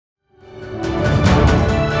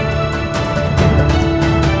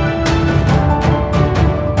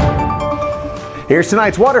Here's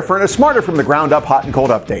tonight's WaterFurnace Smarter from the Ground Up Hot and Cold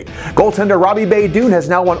Update. Goaltender Robbie Baydoun has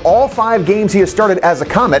now won all 5 games he has started as a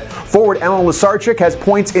Comet. Forward Emil Lasarchuk has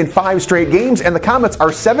points in 5 straight games, and the Komets are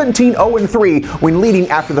 17-0-3 when leading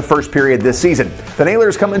after the first period this season. The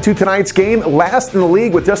Nailers come into tonight's game last in the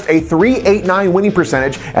league with just a .389 winning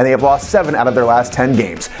percentage, and they have lost 7 out of their last 10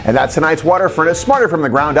 games. And that's tonight's WaterFurnace Smarter from the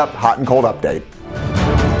Ground Up Hot and Cold Update.